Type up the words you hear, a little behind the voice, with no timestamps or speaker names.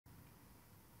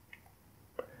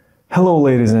Hello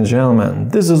ladies and gentlemen,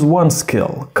 this is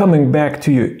OneSkill coming back to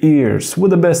your ears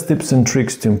with the best tips and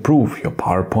tricks to improve your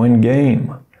PowerPoint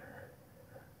game.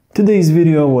 Today's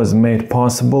video was made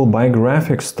possible by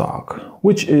GraphicStock,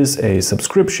 which is a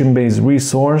subscription-based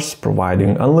resource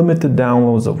providing unlimited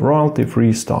downloads of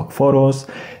royalty-free stock photos,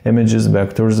 images,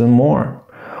 vectors and more.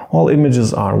 All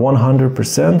images are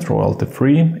 100%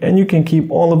 royalty-free and you can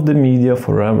keep all of the media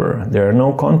forever. There are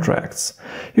no contracts.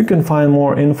 You can find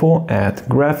more info at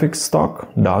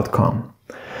graphicstock.com.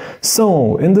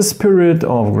 So, in the spirit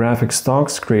of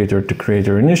GraphicStock's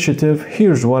Creator-to-Creator initiative,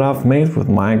 here's what I've made with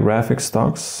my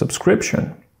GraphicStock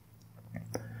subscription.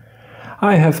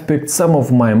 I have picked some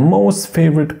of my most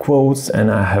favorite quotes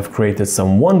and I have created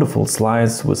some wonderful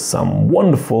slides with some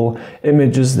wonderful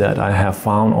images that I have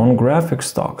found on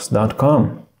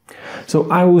graphicstocks.com. So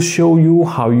I will show you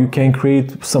how you can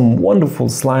create some wonderful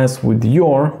slides with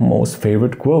your most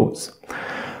favorite quotes.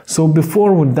 So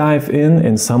before we dive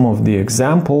in some of the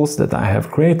examples that I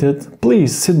have created,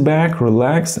 please sit back,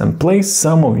 relax and play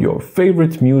some of your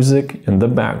favorite music in the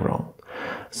background.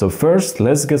 So first,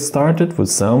 let's get started with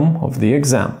some of the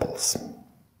examples.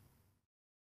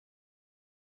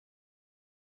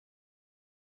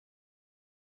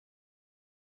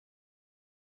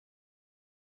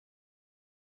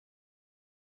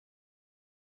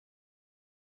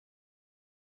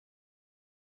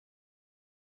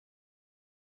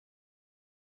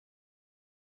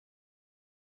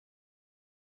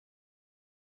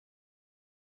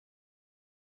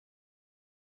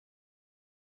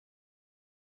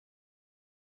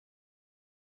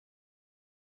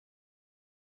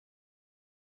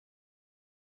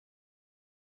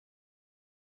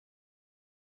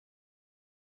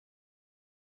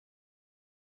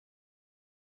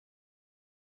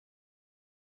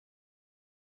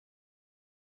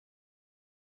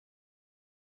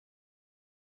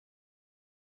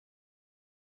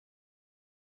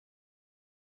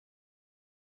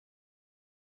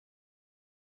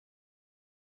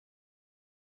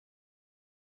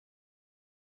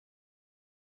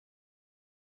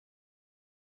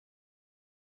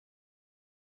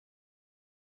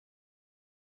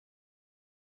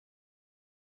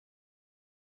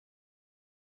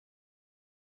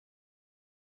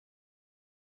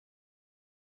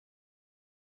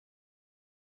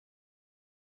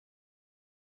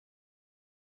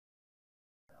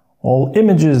 All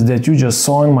images that you just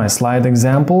saw in my slide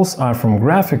examples are from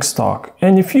GraphicStock,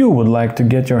 and if you would like to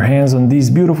get your hands on these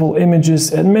beautiful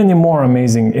images and many more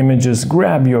amazing images,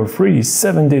 grab your free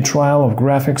 7-day trial of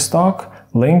GraphicStock,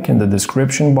 link in the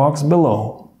description box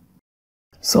below.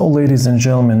 So ladies and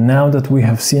gentlemen, now that we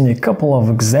have seen a couple of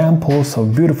examples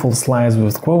of beautiful slides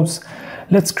with quotes,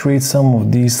 let's create some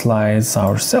of these slides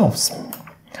ourselves.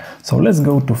 So let's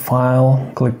go to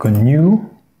File, click on New,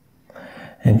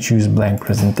 and choose blank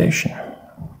presentation.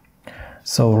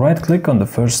 So right click on the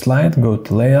first slide, go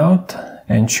to layout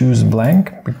and choose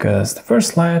blank because the first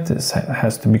slide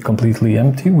has to be completely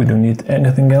empty. We don't need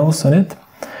anything else on it.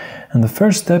 And the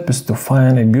first step is to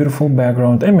find a beautiful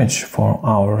background image for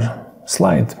our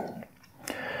slide.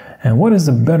 And what is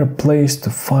a better place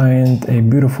to find a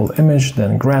beautiful image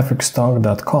than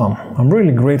graphicstock.com? I'm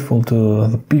really grateful to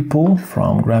the people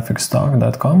from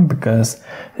graphicstock.com because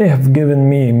they have given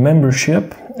me a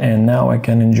membership and now I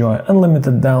can enjoy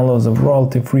unlimited downloads of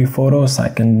royalty-free photos. I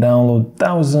can download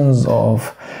thousands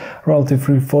of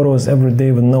royalty-free photos every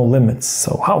day with no limits.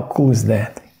 So how cool is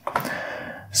that?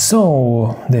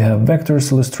 So they have vectors,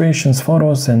 illustrations,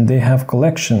 photos, and they have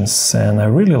collections, and I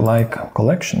really like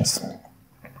collections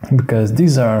because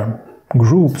these are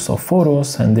groups of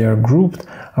photos and they are grouped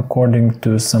according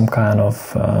to some kind of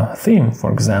theme.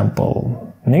 For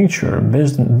example, nature,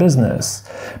 business,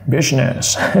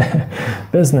 business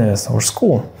or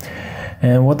school.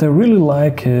 And what I really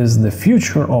like is the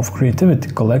future of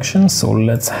creativity collection. So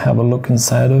let's have a look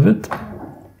inside of it.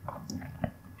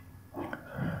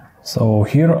 So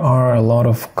here are a lot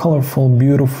of colorful,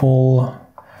 beautiful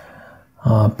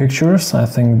pictures. I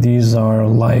think these are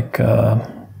like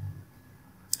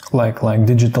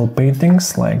digital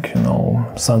paintings, like, you know,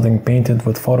 something painted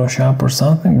with Photoshop or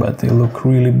something, but they look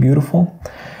really beautiful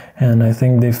and I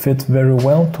think they fit very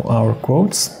well to our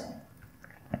quotes.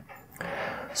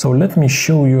 So let me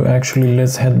show you, actually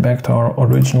let's head back to our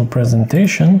original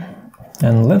presentation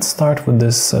and let's start with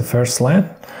this first slide.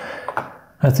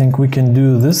 I think we can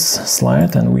do this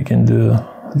slide and we can do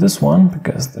this one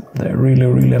because they're really,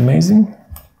 really amazing.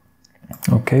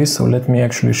 Okay, so let me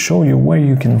actually show you where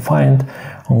you can find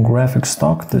on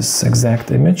GraphicStock this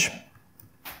exact image.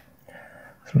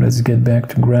 So let's get back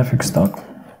to GraphicStock.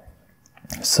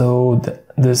 So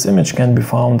This image can be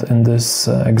found in this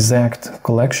exact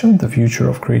collection, The Future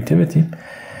of Creativity.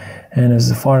 And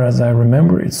as far as I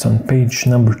remember, it's on page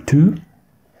number 2.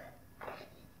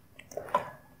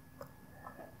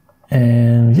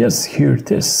 And yes, here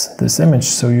it is, this image.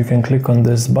 So you can click on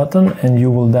this button and you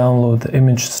will download the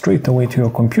image straight away to your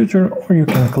computer, or you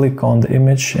can click on the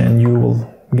image and you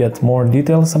will get more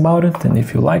details about it. And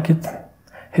if you like it,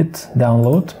 hit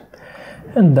download,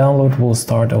 and download will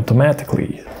start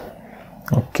automatically.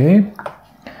 Okay,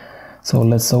 so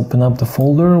let's open up the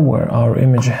folder where our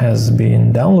image has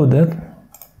been downloaded.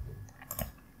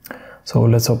 So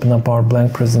let's open up our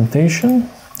blank presentation,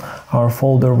 our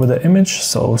folder with the image.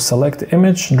 So select the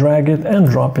image, drag it and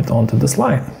drop it onto the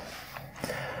slide.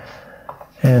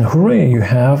 And hooray,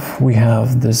 we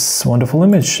have this wonderful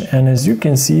image. And as you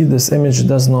can see, this image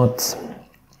does not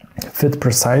fit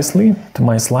precisely to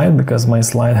my slide because my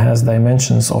slide has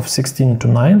dimensions of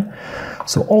 16:9.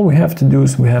 So all we have to do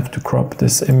is we have to crop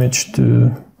this image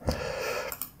to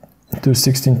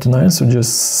 16:9. So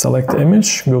just select the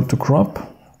image, go to crop,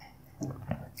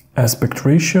 aspect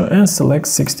ratio, and select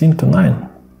 16:9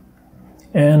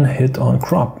 and hit on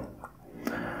crop.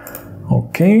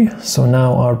 Okay, so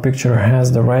now our picture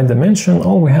has the right dimension.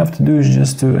 All we have to do is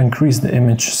just to increase the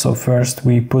image. So first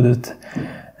we put it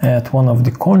at one of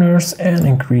the corners and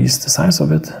increase the size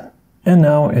of it. And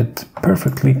now it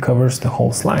perfectly covers the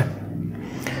whole slide.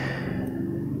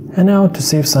 And now to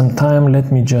save some time,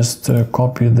 let me just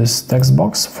copy this text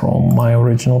box from my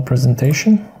original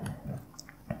presentation.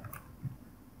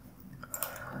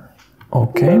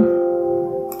 Okay.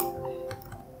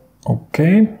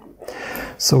 Okay.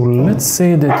 So let's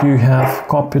say that you have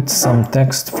copied some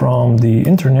text from the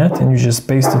internet and you just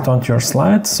paste it onto your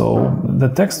slide. So the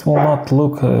text will not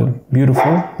look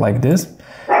beautiful like this.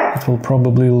 It will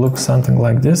probably look something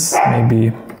like this,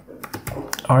 maybe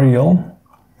Arial,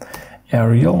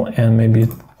 and maybe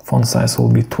font size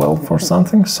will be 12 or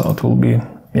something. So it will be,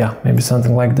 yeah, maybe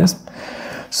something like this.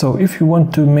 So if you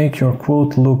want to make your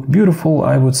quote look beautiful,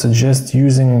 I would suggest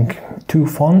using 2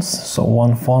 fonts. So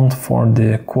one font for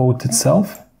the quote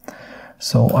itself.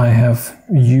 So I have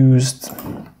used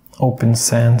Open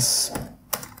Sans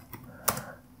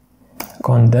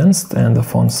Condensed and the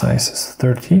font size is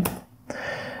 30.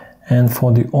 And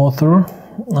for the author,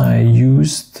 I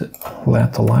used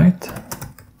Latolite,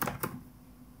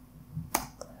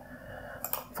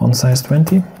 font size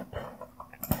 20.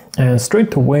 And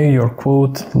straight away your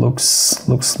quote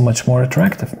looks much more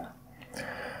attractive.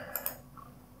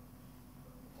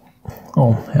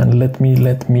 Oh, and let me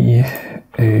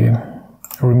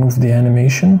remove the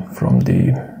animation from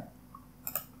the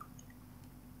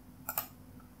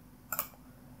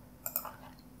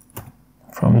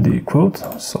quote.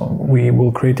 So we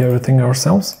will create everything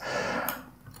ourselves.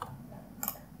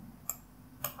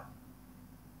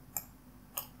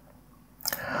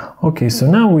 Okay, so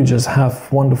now we just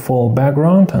have wonderful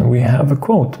background and we have a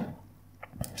quote.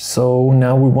 So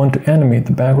now we want to animate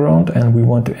the background and we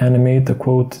want to animate the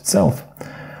quote itself.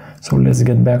 So let's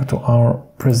get back to our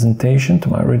presentation, to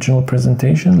my original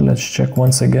presentation. Let's check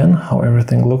once again how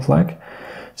everything looked like.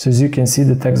 So as you can see,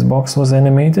 the text box was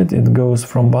animated. It goes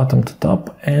from bottom to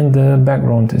top and the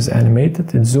background is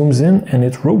animated. It zooms in and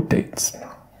it rotates.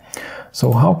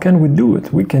 So how can we do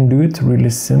it? We can do it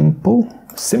really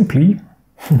simply.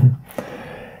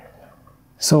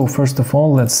 So first of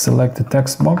all, let's select the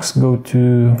text box, go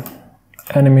to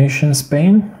Animations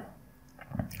pane,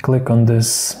 click on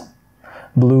this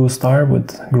blue star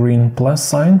with green plus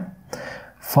sign,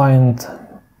 find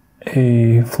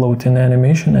a float-in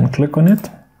animation and click on it.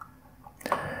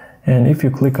 And if you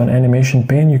click on animation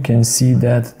pane, you can see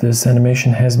that this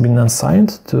animation has been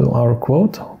assigned to our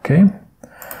quote. Okay.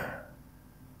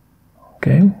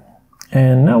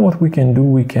 And now what we can do,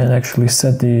 we can actually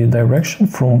set the direction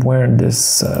from where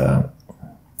this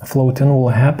float-in will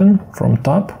happen, from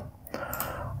top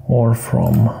or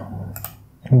from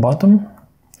bottom.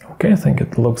 Okay, I think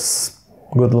it looks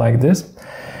good like this.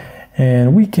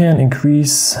 And we can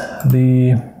increase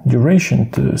the duration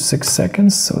to 6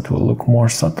 seconds, so it will look more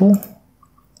subtle.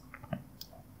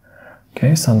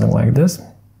 Okay, something like this.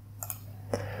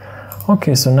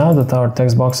 Okay, so now that our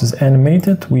text box is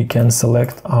animated, we can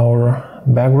select our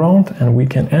background and we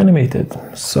can animate it.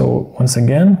 So once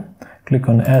again, click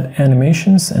on Add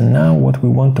Animations, and now what we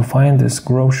want to find is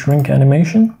Grow Shrink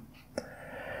animation.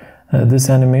 This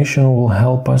animation will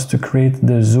help us to create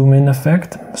the zoom in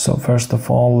effect. So first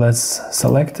of all, let's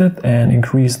select it and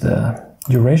increase the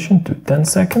duration to 10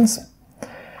 seconds.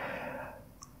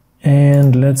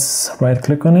 And let's right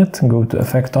click on it and go to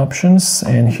Effect Options,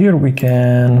 and here we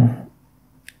can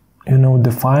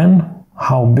define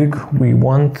how big we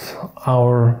want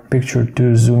our picture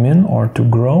to zoom in or to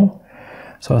grow.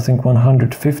 So I think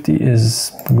 150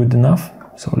 is good enough.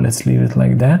 So let's leave it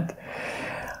like that.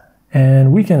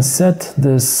 And we can set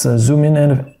this zoom in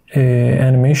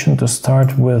animation to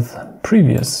start with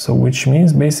previous. So which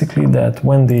means basically that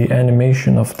when the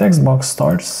animation of text box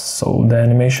starts, so the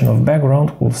animation of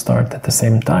background will start at the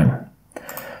same time.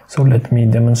 So let me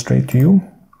demonstrate to you.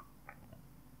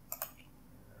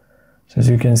 So as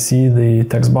you can see, the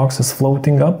text box is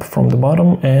floating up from the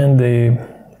bottom and the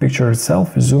picture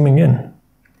itself is zooming in.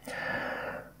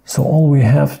 So all we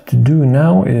have to do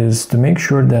now is to make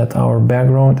sure that our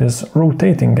background is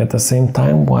rotating at the same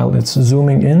time while it's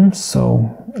zooming in. So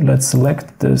let's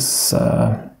select this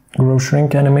grow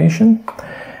shrink animation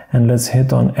and let's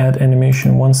hit on add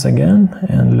animation once again,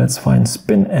 and let's find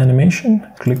spin animation,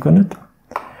 click on it.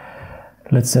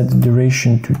 Let's set the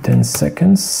duration to 10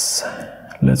 seconds.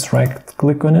 Let's right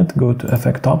click on it, go to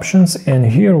effect options, and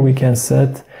here we can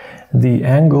set the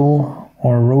angle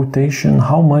or rotation,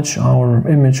 how much our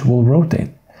image will rotate.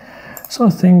 So I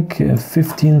think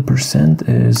 15%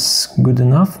 is good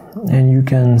enough, and you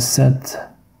can set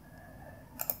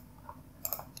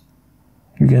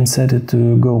it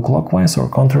to go clockwise or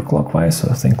counterclockwise. So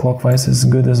I think clockwise is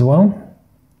good as well.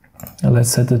 And let's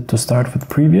set it to start with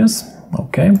previous.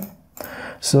 Okay.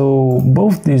 So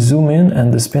both the zoom in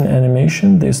and the spin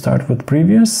animation, they start with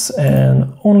previous,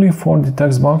 and only for the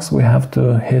text box we have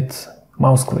to hit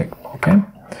mouse click. Okay.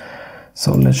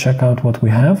 So let's check out what we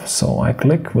have. So I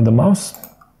click with the mouse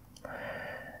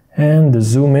and the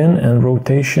zoom in and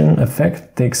rotation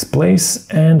effect takes place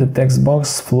and the text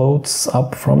box floats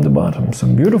up from the bottom. So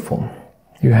beautiful.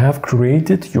 You have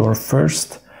created your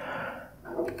first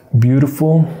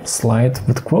beautiful slide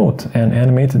with quote and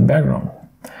animated background.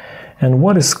 And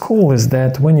what is cool is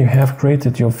that when you have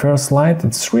created your first slide,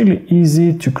 it's really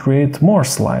easy to create more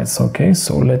slides. Okay,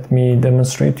 so let me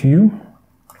demonstrate to you.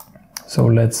 So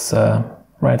let's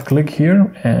right click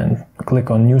here and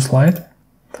click on new slide.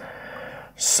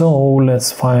 So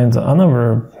let's find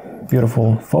another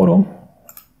beautiful photo.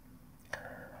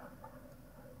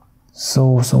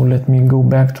 So let me go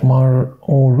back to my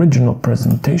original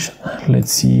presentation.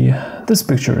 Let's see, this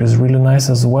picture is really nice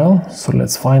as well. So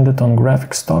let's find it on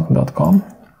graphicstock.com.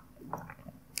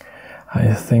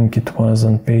 I think it was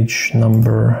on page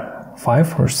number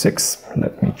 5 or 6.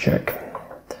 Let me check.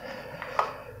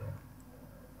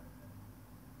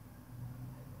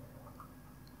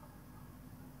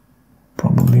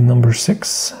 Probably number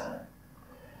 6.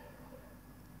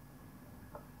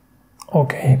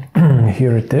 Okay,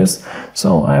 here it is.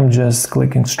 So I'm just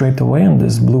clicking straight away on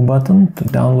this blue button to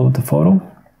download the photo.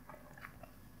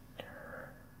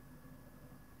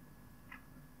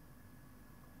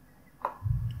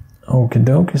 Okie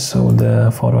dokie, so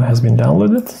the photo has been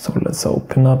downloaded. So let's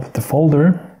open up the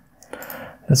folder.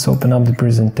 Let's open up the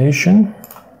presentation.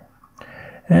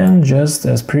 And just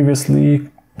as previously,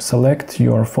 select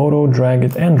your photo, drag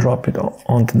it and drop it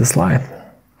onto the slide.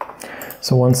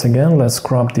 So once again, let's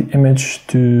crop the image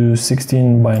to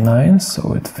 16:9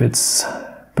 so it fits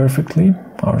perfectly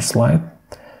our slide.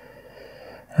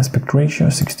 Aspect ratio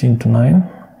 16:9.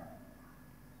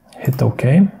 Hit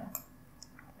OK.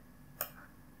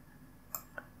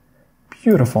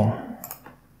 Beautiful.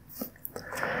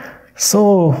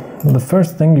 So the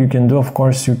first thing you can do, of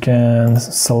course, you can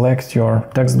select your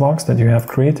text box that you have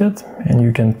created and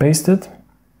you can paste it.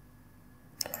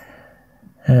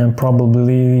 And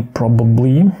probably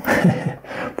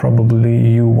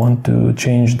you want to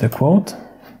change the quote.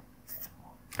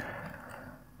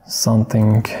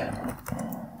 Something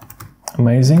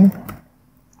amazing.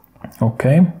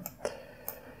 Okay.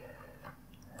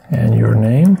 And your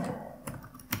name.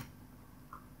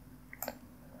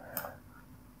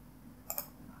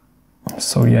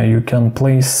 So yeah, you can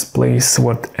place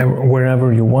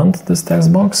wherever you want this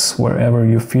text box, wherever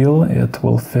you feel it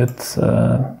will fit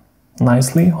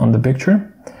nicely on the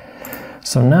picture.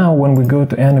 So now when we go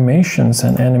to animations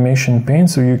and animation paint,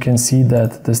 so you can see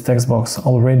that this text box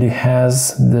already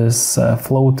has this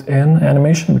float in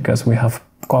animation because we have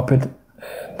copied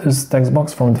this text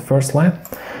box from the first slide.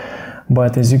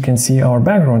 But as you can see, our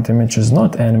background image is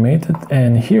not animated,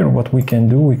 and here what we can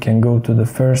do, we can go to the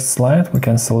first slide, we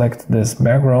can select this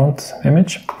background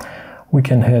image, we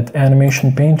can hit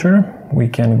animation painter, we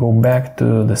can go back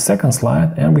to the second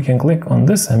slide and we can click on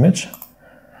this image,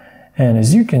 and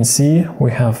as you can see,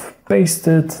 we have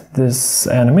pasted this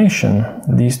animation,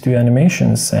 these two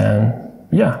animations, and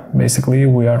yeah, basically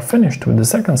we are finished with the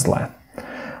second slide.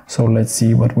 So let's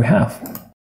see what we have.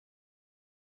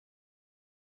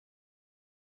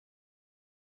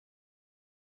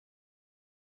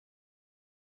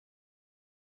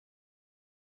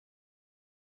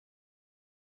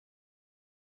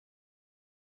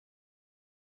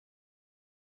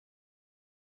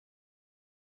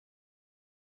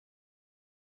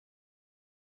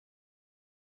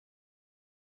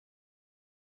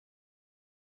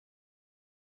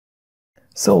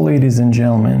 So ladies and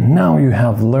gentlemen, now you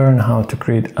have learned how to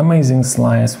create amazing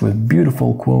slides with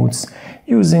beautiful quotes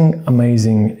using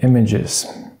amazing images.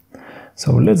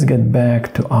 So let's get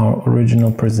back to our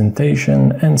original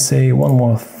presentation and say one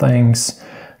more thanks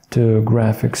to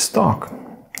Graphic Stock.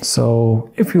 So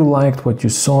if you liked what you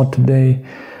saw today,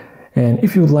 and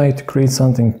if you'd like to create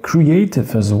something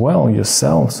creative as well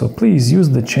yourself, so please use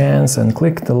the chance and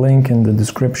click the link in the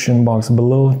description box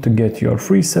below to get your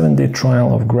free 7-day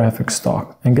trial of Graphic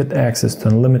Stock and get access to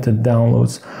unlimited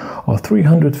downloads of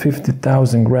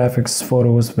 350,000 graphics,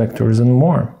 photos, vectors, and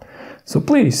more. So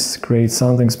please create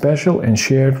something special and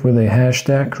share it with a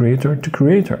hashtag creator to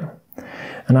creator.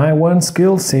 And I, One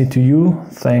Skill, say to you,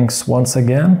 thanks once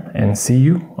again and see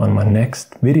you on my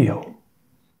next video.